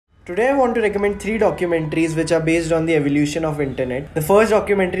Today I want to recommend three documentaries which are based on the evolution of internet. The first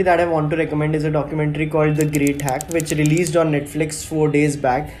documentary that I want to recommend is a documentary called The Great Hack which released on Netflix 4 days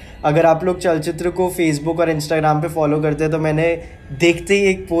back. अगर आप लोग चलचित्र को Facebook और Instagram पे follow करते हैं तो मैंने देखते ही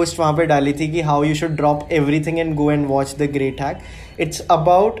एक पोस्ट वहाँ पे डाली थी कि how you should drop everything and go and watch the great hack. It's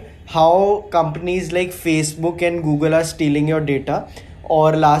about how companies like Facebook and Google are stealing your data.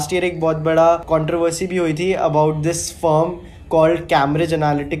 और लास्ट ईयर एक बहुत बड़ा कंट्रोवर्सी भी हुई थी about this firm called Cambridge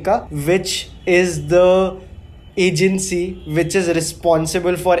Analytica, which is the agency which is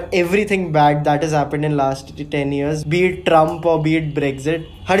responsible for everything bad that has happened in last 10 years, be it Trump or be it Brexit.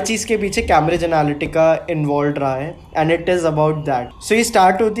 हर चीज़ के पीछे Cambridge Analytica involved रहा है and it is about that. So ये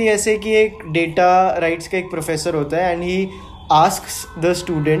start होती है ऐसे कि एक data rights का एक प्रोफेसर होता है and he asks the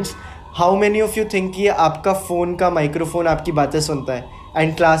students how many of you think कि आपका फ़ोन का माइक्रोफोन आपकी बातें सुनता है.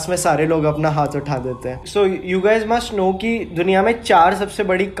 एंड क्लास में सारे लोग अपना हाथ उठा देते हैं. So you guys must know कि दुनिया में 4 सबसे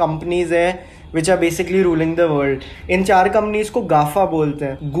बड़ी कंपनीज हैं which are basically ruling the world. इन 4 कंपनीज को गाफा बोलते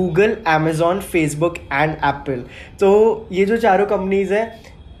हैं: Google, Amazon, Facebook and Apple. तो ये जो चारों कंपनीज हैं,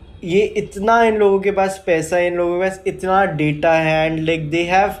 ये इतना इन लोगों के पास पैसा है, इन लोगों के पास इतना डेटा है and like they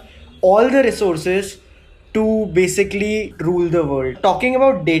have all the resources to basically rule the world. Talking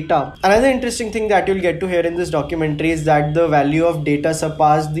about data, another interesting thing that you'll get to hear in this documentary is that the value of data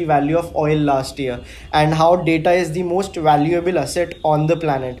surpassed the value of oil last year and how data is the most valuable asset on the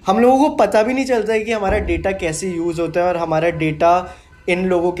planet. हम लोगों को पता भी नहीं चलता है कि हमारा डेटा कैसे यूज होता है और हमारा डेटा इन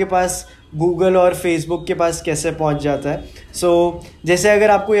लोगों के पास गूगल और फेसबुक के पास कैसे पहुंच जाता है. सो जैसे अगर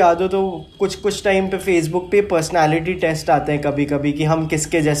आपको याद हो तो कुछ टाइम पे फेसबुक पे पर्सनालिटी टेस्ट आते हैं कभी कभी कि हम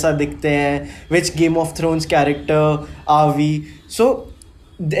किसके जैसा दिखते हैं, which game of thrones character are we. So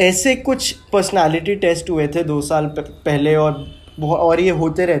ऐसे कुछ पर्सनालिटी टेस्ट हुए थे 2 साल पहले और ये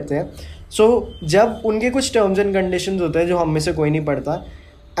होते रहते हैं. सो जब उनके कुछ टर्म्स एंड कंडीशंस होते हैं जो हम में से कोई नहीं पढ़ता,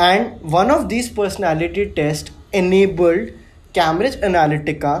 and one of this personality test enabled Cambridge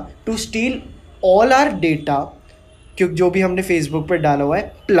Analytica to steal all our data, क्योंकि जो भी हमने फेसबुक पर डाला हुआ है,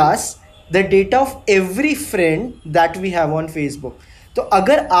 plus the data of every friend that we have on Facebook. तो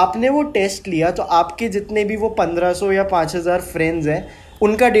अगर आपने वो टेस्ट लिया तो आपके जितने भी वो 1500 या 5000 फ्रेंड्स हैं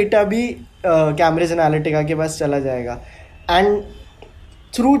उनका डेटा भी कैम्ब्रिज एनालिटिका के पास चला जाएगा. एंड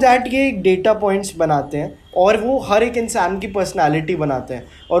थ्रू दैट ये डेटा पॉइंट्स बनाते हैं और वो हर एक इंसान की पर्सनालिटी बनाते हैं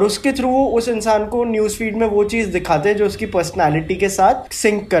और उसके थ्रू वो उस इंसान को न्यूज़ फीड में वो चीज़ दिखाते हैं जो उसकी पर्सनालिटी के साथ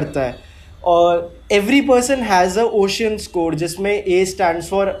सिंक करता है. और every person has a ocean score जिसमें A stands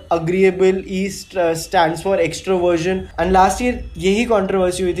for agreeable, E stands for extroversion. And last year यही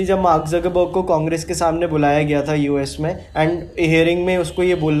कंट्रोवर्सी हुई थी जब मार्क ज़करबर्ग को कांग्रेस के सामने बुलाया गया था यूएस में, एंड हियरिंग में उसको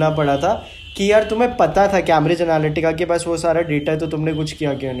ये बोलना पड़ा था कि यार तुम्हें पता था कैम्ब्रिज एनालिटिका के पास वो सारा डेटा है तो तुमने कुछ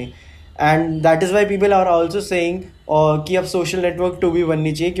किया क्यों नहीं. And that is why people are also saying कि अब सोशल नेटवर्क 2 भी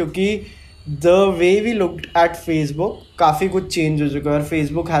बननी चाहिए, क्योंकि the way we looked at Facebook काफ़ी कुछ चेंज हो चुका है और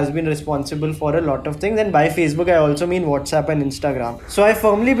Facebook has been responsible for a lot of things. And bye Facebook I also mean WhatsApp and Instagram. So I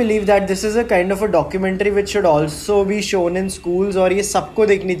firmly believe that this is a kind of a documentary which should also be shown in schools और ये सबको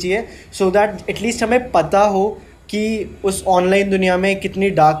देखनी चाहिए so that at least हमें पता हो कि उस ऑनलाइन दुनिया में कितनी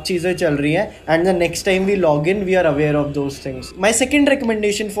डार्क चीज़ें चल रही हैं and the next time we log in we are aware of those things. My second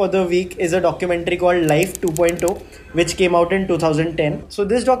recommendation for the week is a documentary called life 2.0 which came out in 2010. So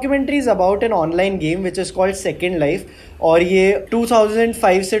this documentary is about an online game which is called Second Life. और ये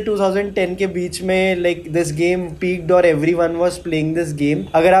 2005 से 2010 के बीच में like this game peaked और everyone was playing this game.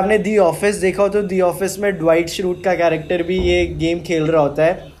 अगर आपने The Office देखा हो तो The Office में Dwight Schrute का कैरेक्टर भी ये गेम खेल रहा होता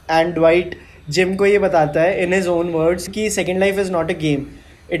है एंड Dwight जिम को ये बताता है in his own words कि Second Life is not a game.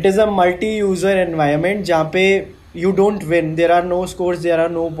 It is a multi-user environment जहाँ पे you don't win, there are no scores, there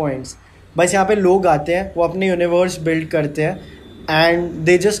are no points. बस यहाँ पे लोग आते हैं, वो अपने यूनिवर्स बिल्ड करते हैं and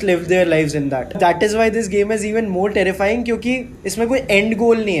they just live their lives in that is why this game is even more terrifying, क्योंकि इसमें कोई एंड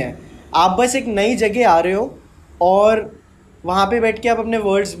गोल नहीं है. आप बस एक नई जगह आ रहे हो और वहाँ पे बैठ के आप अपने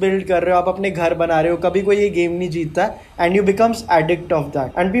वर्ड्स बिल्ड कर रहे हो, आप अपने घर बना रहे हो. कभी कोई ये गेम नहीं जीतता and U becomes edict of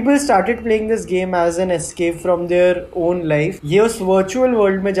that. And people started playing this game as an escape from their own life. ये उस वर्चुअल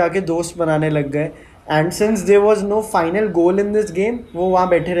वर्ल्ड में जाके दोस्त बनाने लग गए. And since there was no final goal in this game, वो वहाँ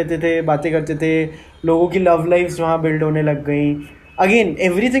बैठे रहते थे, बातें करते थे, लोगों की लव लाइफ्स वहाँ बिल्ड होने लग गई. Again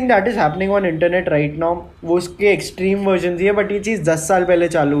everything that is happening on internet right now वो उसके एक्सट्रीम वर्जन थी, बट ये चीज़ 10 साल पहले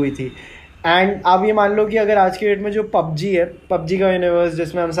चालू हुई थी. एंड आप ये मान लो कि अगर आज के डेट में जो पबजी है, पबजी का यूनिवर्स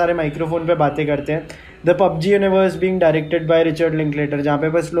जिसमें हम सारे माइक्रोफोन पे बातें करते हैं, the PUBG universe being directed by Richard Linklater, जहाँ पे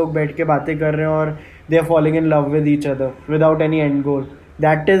बस लोग बैठ के बातें कर रहे हैं और they are following in love with each other without any and goal.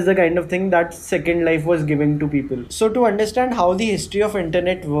 That is the kind of thing that Second Life was giving to people. So to understand how the history of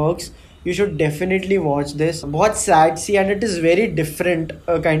internet works, you should definitely watch this. बहुत sad C and it is very different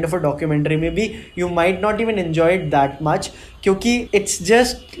kind of a documentary. Maybe you might not even enjoy it that much क्योंकि it's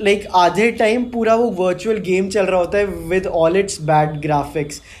just like आधे time पूरा वो virtual game चल रहा होता है with all its bad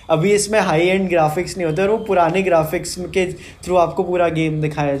graphics. अभी इसमें हाई एंड ग्राफिक्स नहीं होते और वो पुराने ग्राफिक्स के थ्रू आपको पूरा गेम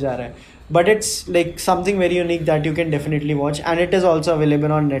दिखाया जा रहा है. But it's like something very unique that you can definitely watch, and it is also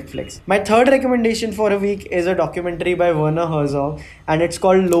available on Netflix. My third recommendation for a week is a documentary by Werner Herzog, and it's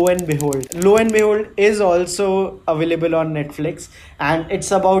called Lo and Behold. Lo and Behold is also available on Netflix, and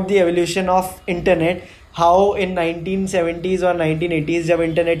it's about the evolution of internet. How in 1970s or 1980s जब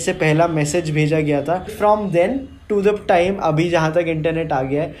internet से पहला message भेजा गया था, from then to the time अभी जहाँ तक internet आ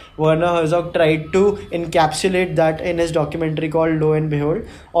गया है, Werner Herzog tried to encapsulate that in his documentary called Lo and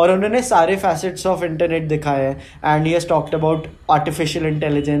Behold. और उन्होंने सारे facets of इंटरनेट दिखाए हैं, and he has talked about artificial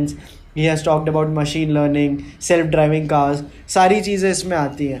intelligence, he has talked about machine learning, self-driving cars, सारी चीज़ें इसमें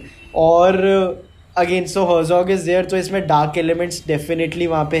आती हैं. और again so Herzog is there, तो इसमें डार्क एलिमेंट्स डेफिनेटली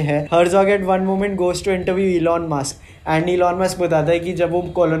वहाँ पे है. Herzog eight one moment goes to interview Elon Musk, and Elon Musk बताता है कि जब वो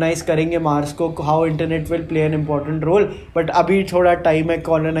कॉलोनाइज करेंगे मार्स को, how internet will play an important role, but अभी थोड़ा टाइम है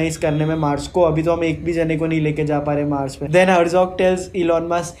कॉलोनाइज करने में मार्स को, अभी तो हम एक भी जने को नहीं लेके जा पा रहे मार्स पे. Then Herzog tales Elon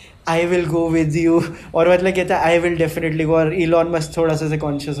Musk I will go with you, और मतलब कहता है आई विल डेफिनेटली गो, और इलॉन मस्क थोड़ा सा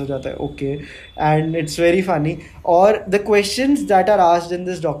कॉन्शियस हो जाता है okay, and it's very funny. और the questions that are asked in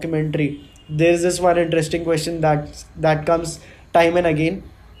this documentary, there is this one interesting question that comes time and again.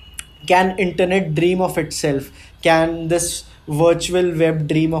 Can internet dream of itself? Can this virtual web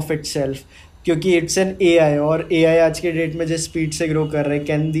dream of itself? क्योंकि it's an AI, और AI आज के date में जिस speed से grow कर रहे हैं,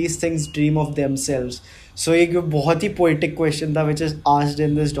 can these things dream of themselves? So एक बहुत ही poetic question था which is asked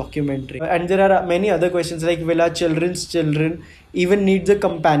in this documentary. And there are many other questions like will our children even need the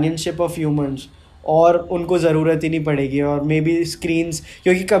companionship of humans? और उनको ज़रूरत ही नहीं पड़ेगी. और may be screens,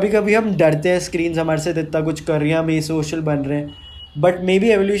 क्योंकि कभी कभी हम डरते हैं स्क्रीन्स हमारे साथ इतना कुछ कर रही हैं, हम ये सोशल बन रहे हैं, बट मे बी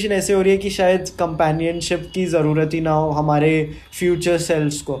एवोल्यूशन ऐसे हो रही है कि शायद कंपेनियनशिप की ज़रूरत ही ना हो हमारे फ्यूचर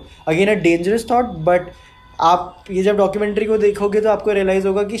सेल्स को. Again a dangerous thought, but आप ये जब डॉक्यूमेंट्री को देखोगे तो आपको रियलाइज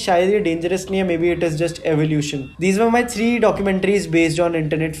होगा कि शायद ये डेंजरस नहीं है, may be it is just evolution. These were my 3 documentaries based on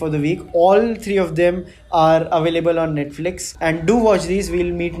internet for the week. All 3 of them are available on Netflix, and do watch these.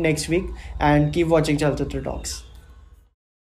 We'll meet next week and keep watching Chalchitra Talks.